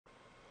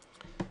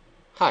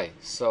Hi,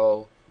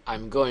 so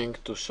I'm going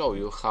to show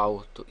you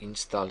how to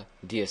install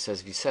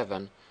DSS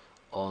V7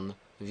 on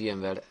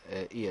VMware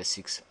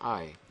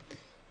ES6i.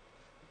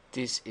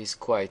 This is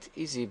quite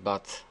easy,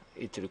 but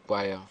it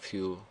requires a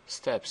few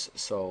steps,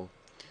 so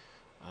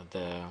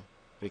the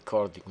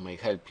recording may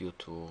help you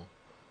to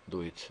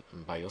do it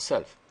by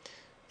yourself.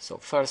 So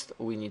first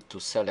we need to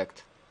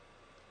select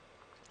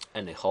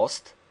any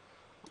host.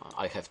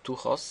 I have two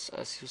hosts,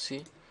 as you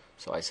see,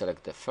 so I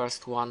select the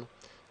first one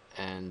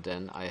and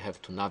then I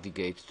have to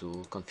navigate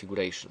to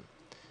configuration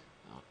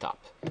tab.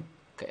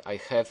 Okay, I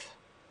have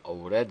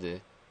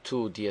already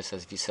two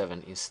DSS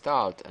V7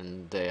 installed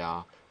and they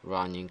are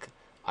running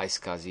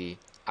iSCSI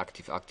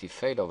active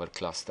failover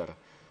cluster,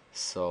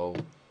 so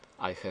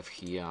I have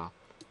here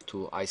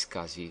two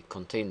iSCSI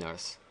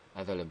containers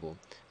available,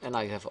 and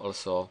I have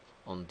also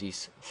on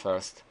this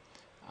first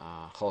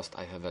host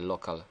I have a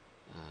local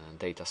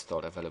data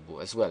store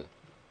available as well.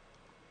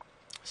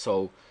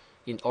 So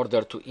in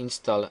order to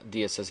install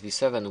DSS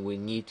V7 we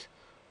need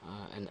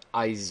an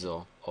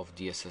ISO of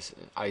DSS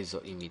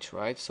ISO image,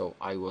 right? So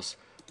I was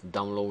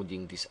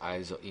downloading this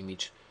ISO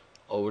image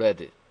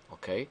already.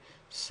 Okay,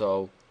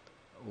 so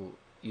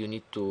you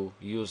need to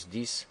use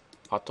this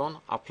button,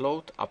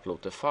 upload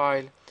a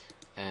file,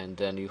 and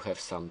then you have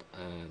some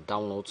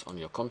downloads on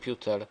your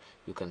computer.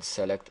 You can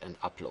select and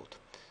upload.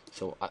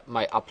 So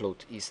my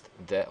upload is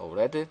there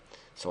already,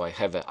 so I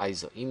have an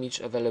ISO image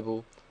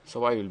available,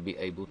 so I will be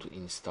able to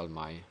install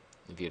my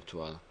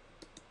virtual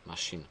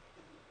machine.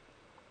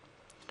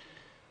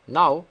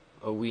 Now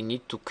we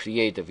need to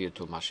create a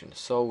virtual machine.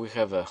 So we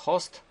have a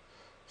host,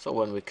 so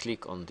when we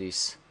click on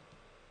this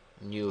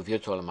new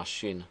virtual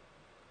machine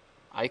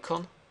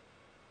icon,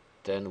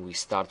 then we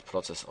start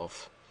process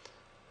of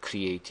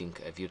creating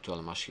a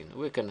virtual machine.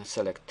 We can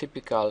select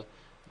typical,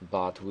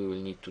 but we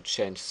will need to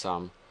change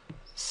some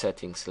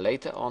settings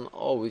later on,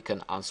 or we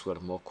can answer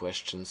more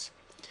questions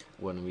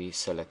when we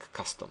select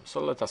custom. So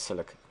let us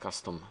select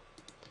custom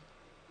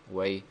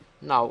way.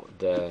 Now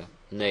the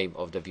name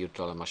of the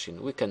virtual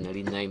machine, we can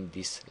rename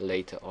this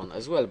later on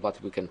as well,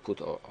 but we can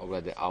put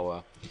already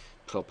our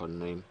proper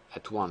name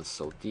at once.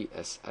 So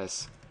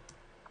DSS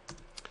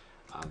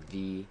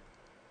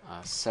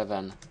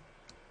V7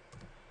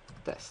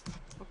 test.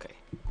 Okay,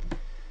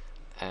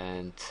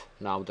 and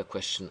now the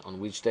question on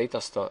which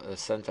data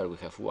center. We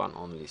have one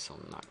only, so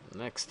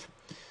next.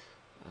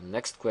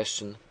 Next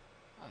question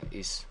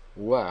is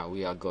where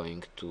we are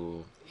going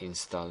to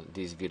install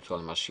this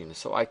virtual machine.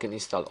 So I can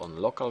install on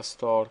local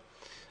store,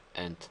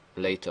 and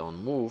later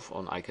on move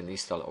on I can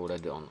install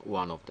already on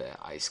one of the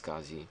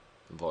iSCSI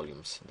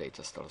volumes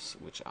data stores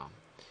which are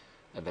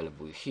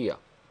available here.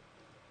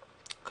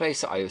 Okay,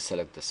 so I will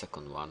select the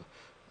second one,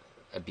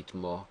 a bit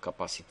more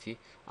capacity.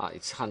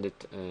 It's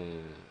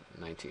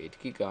 198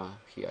 giga.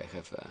 Here I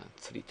have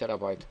 3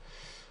 terabyte.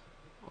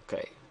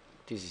 Okay,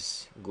 this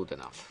is good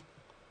enough.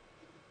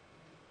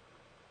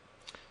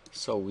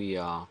 So we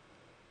are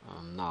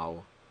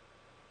now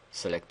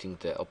selecting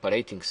the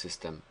operating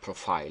system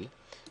profile.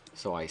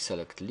 So I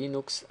select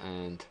Linux,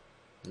 and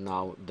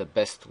now the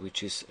best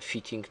which is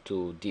fitting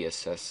to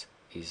DSS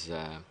is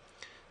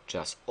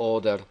just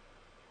order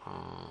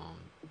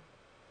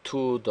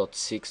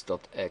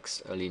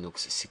 2.6.x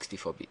Linux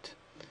 64-bit.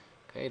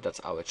 Okay, that's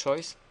our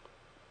choice.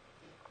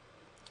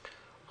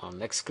 On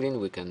next screen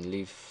we can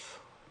leave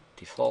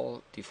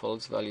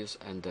defaults values,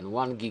 and then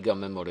 1 giga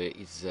memory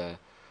is the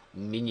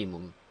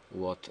minimum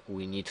what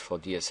we need for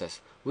DSS.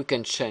 We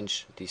can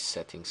change these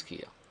settings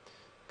here.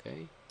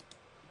 Okay.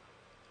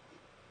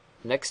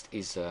 Next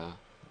is a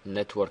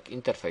network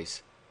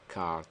interface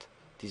card.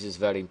 This is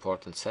very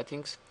important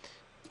settings.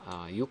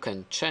 You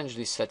can change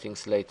these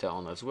settings later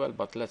on as well,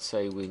 but let's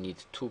say we need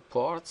 2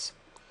 ports,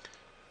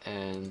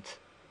 and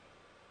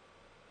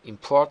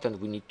important,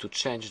 we need to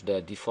change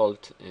the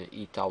default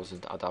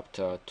E1000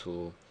 adapter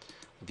to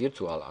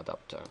virtual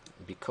adapter,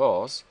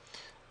 because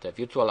the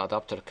virtual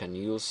adapter can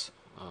use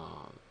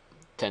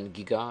 10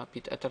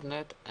 gigabit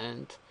Ethernet,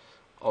 and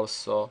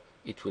also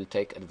it will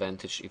take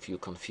advantage if you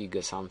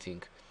configure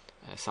something,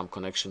 some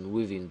connection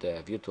within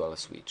the virtual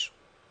switch.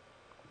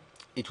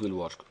 It will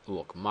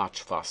work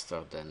much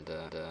faster than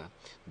the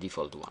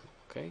default one.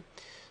 Okay,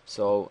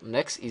 so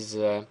next is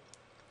a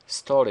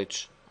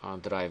storage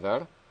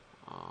driver.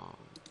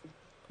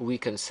 We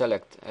can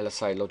select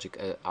LSI Logic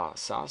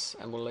SAS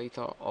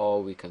emulator,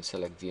 or we can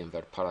select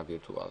VMware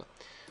ParaVirtual.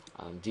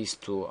 These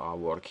two are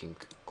working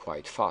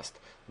quite fast.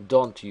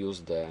 Don't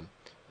use the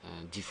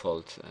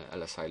default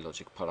LSI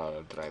Logic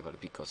parallel driver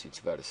because it's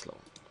very slow.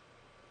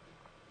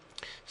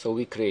 So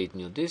we create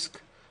new disk,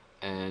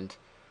 and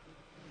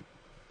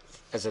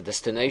as a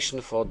destination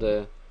for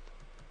the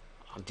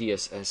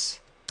DSS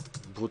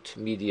boot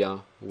media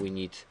we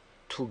need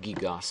 2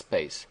 giga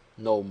space,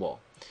 no more.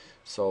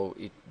 So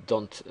it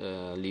don't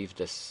leave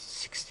the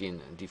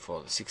 16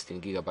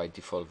 gigabyte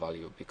default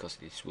value, because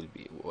this will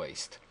be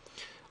waste.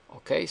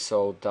 Okay,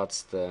 so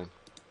that's the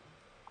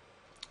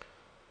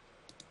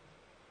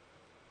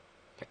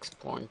next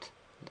point,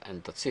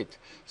 and that's it.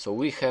 So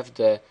we have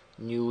the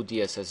new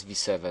DSS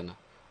V7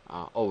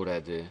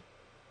 already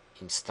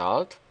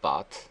installed,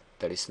 but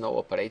there is no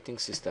operating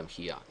system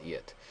here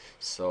yet.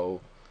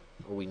 So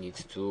we need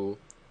to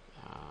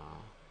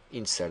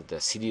insert the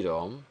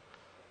cd-rom.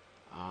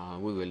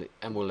 We will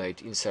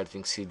emulate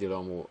inserting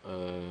cd-rom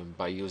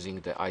by using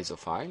the ISO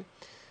file,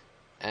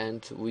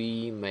 and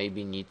we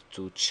maybe need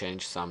to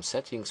change some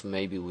settings.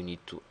 Maybe we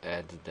need to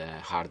add the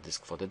hard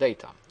disk for the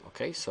data.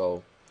 Okay,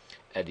 so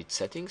edit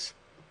settings,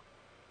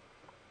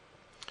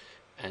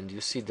 and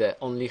you see the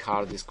only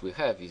hard disk we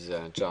have is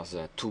just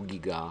a 2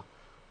 giga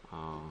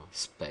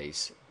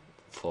space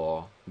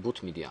for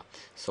boot media.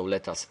 So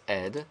let us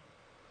add.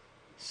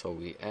 So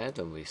we add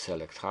and we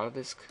select hard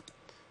disk.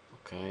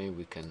 Okay,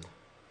 we can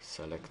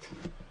select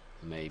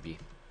maybe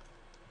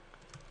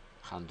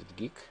 100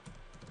 gig.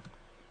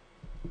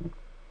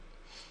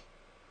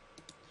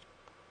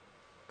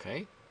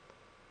 Okay,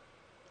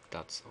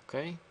 that's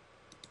okay.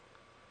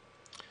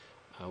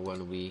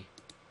 When we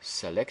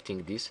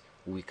selecting this,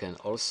 we can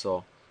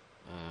also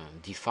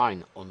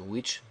define on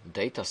which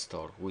data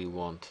store we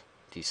want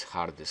this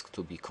hard disk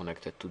to be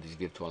connected to this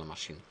virtual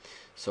machine.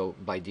 So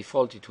by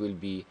default it will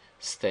be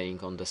staying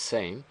on the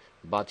same,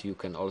 but you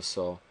can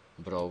also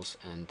browse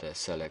and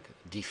select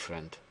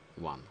different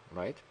one,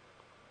 right?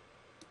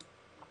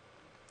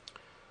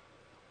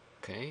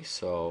 Okay,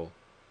 so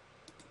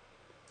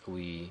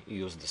we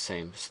use the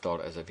same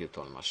store as a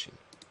virtual machine.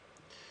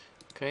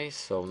 Okay,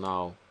 so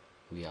now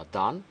we are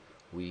done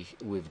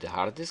with the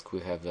hard disk. We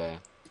have a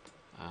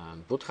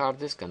boot hard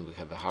disk and we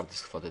have a hard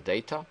disk for the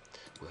data.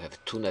 We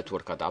have 2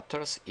 network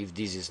adapters. If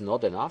this is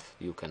not enough,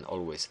 you can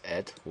always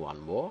add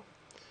one more.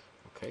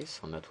 Okay,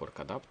 so network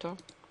adapter,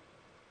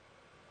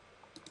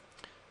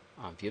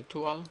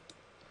 virtual.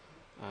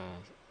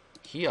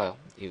 Here,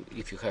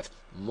 if you have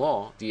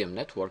more VM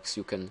networks,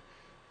 you can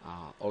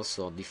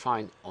also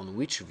define on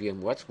which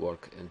VM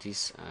network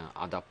this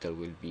adapter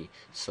will be.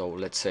 So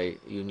let's say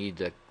you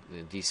need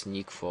this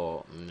NIC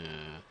for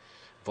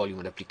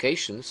volume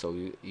replication, so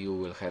you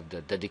will have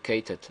the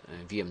dedicated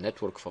VM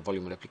network for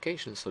volume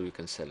replication, so you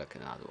can select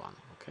another one.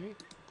 Okay,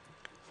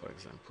 for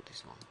example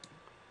this one.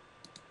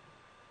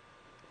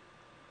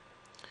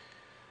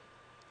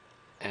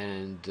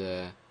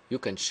 And you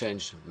can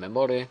change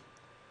memory,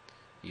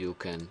 you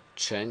can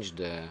change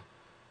the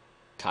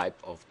type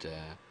of the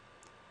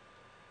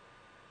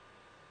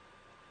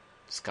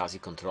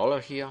SCSI controller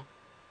here.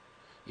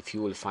 If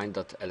you will find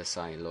that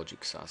LSI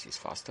logic SAS is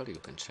faster, you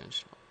can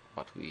change,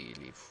 but we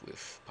live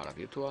with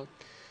paravirtual.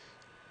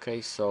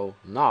 Okay, so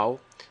now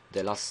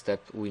the last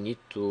step, we need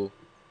to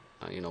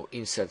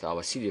insert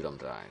our cd-rom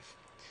drive,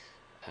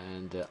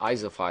 and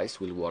ISO files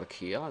will work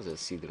here as a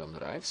cd-rom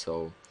drive.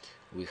 So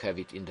we have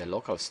it in the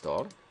local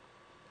store.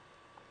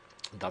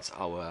 That's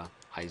our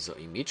ISO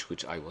image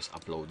which I was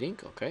uploading,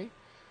 okay,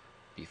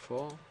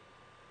 before,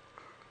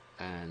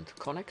 and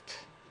connect,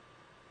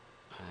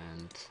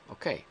 and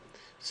okay,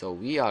 so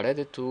we are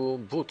ready to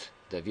boot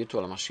the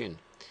virtual machine.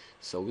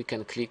 So we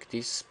can click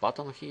this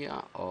button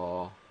here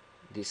or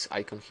this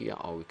icon here,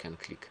 or we can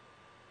click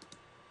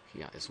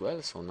here as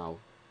well. So now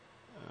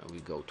we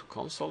go to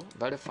console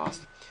very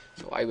fast.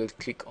 So I will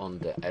click on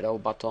the arrow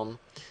button.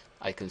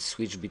 I can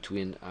switch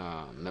between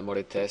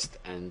memory test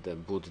and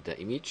boot the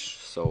image,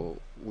 so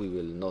we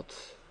will not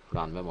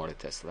run memory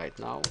test right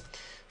now.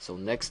 So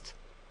next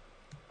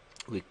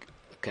we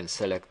can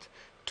select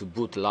to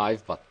boot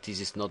live, but this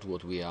is not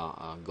what we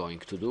are going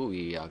to do.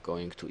 We are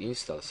going to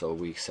install, so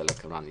we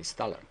select run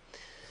installer,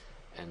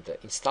 and the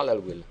installer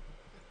will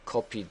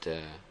copy the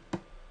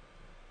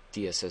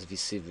DSS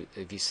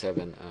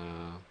V7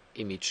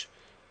 image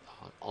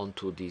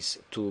onto this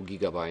 2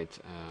 GB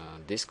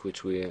disk,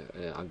 which we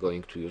are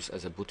going to use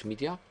as a boot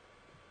media,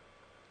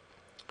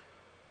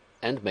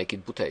 and make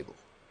it bootable.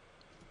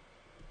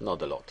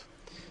 Not a lot.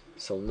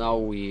 So now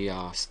we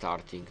are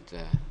starting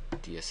the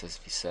DSS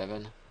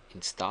V7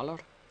 installer.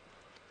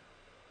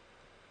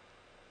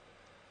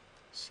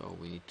 So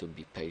we need to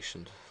be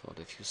patient for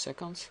a few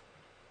seconds.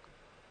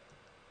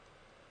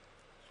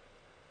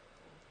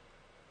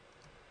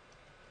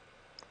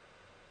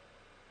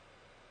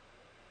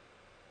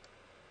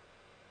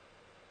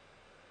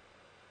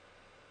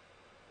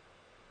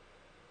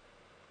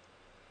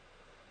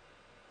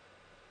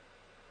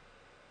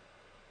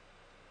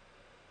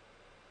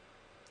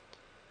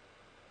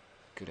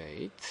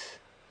 Great.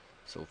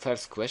 So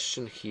first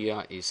question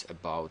here is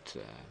about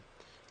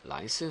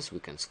license. We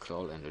can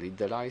scroll and read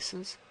the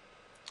license.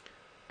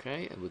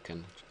 Okay, and we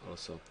can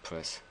also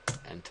press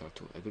enter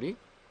to agree.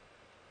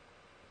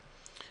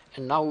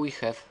 And now we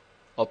have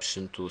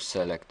option to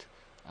select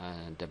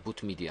the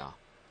boot media.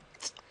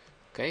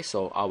 Okay,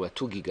 so our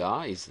 2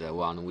 GB is the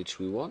one which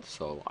we want,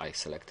 so I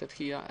selected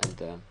here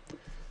and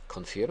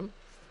confirm.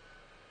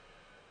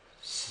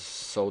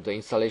 So the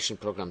installation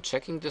program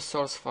checking the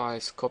source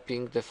files,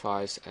 copying the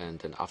files, and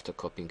then after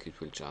copying it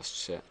will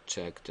just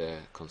check the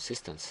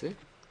consistency.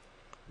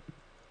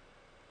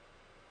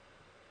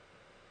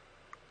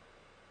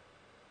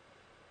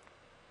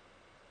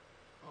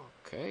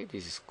 Okay,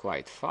 this is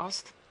quite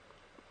fast,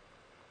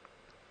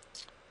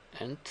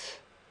 and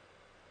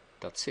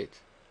that's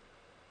it.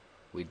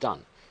 We're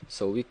done.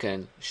 So we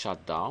can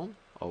shut down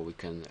or we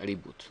can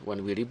reboot.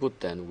 When we reboot,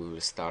 then we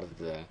will start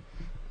the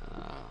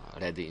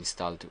already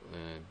installed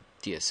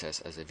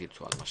DSS as a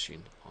virtual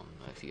machine on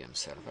a VM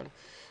server.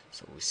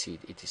 So we see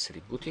it is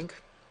rebooting.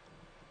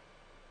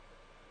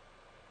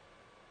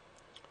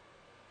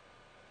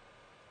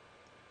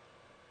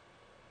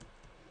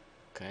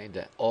 Okay,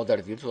 the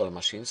other virtual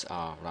machines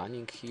are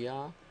running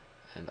here,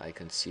 and I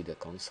can see the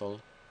console,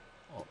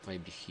 or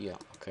maybe here.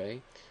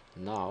 Okay,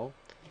 now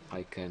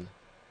I can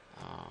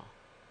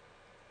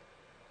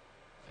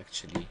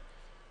actually,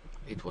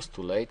 it was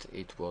too late,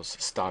 it was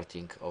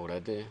starting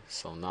already,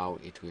 so now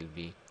it will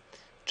be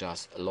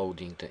just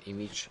loading the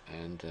image,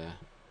 and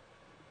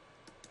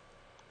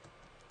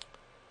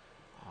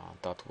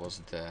that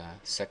was the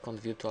second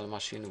virtual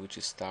machine which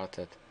is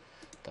started.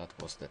 That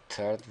was the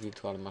third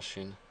virtual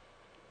machine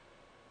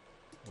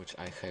which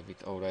I have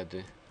it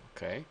already.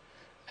 Okay,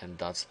 and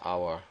that's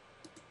our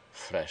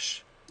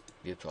fresh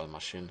virtual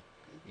machine.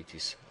 It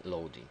is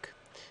loading.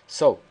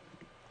 So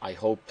I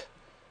hope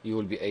you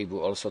will be able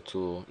also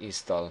to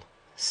install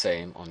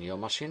same on your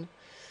machine.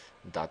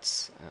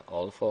 That's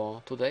all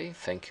for today.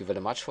 Thank you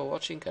very much for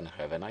watching and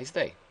have a nice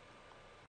day.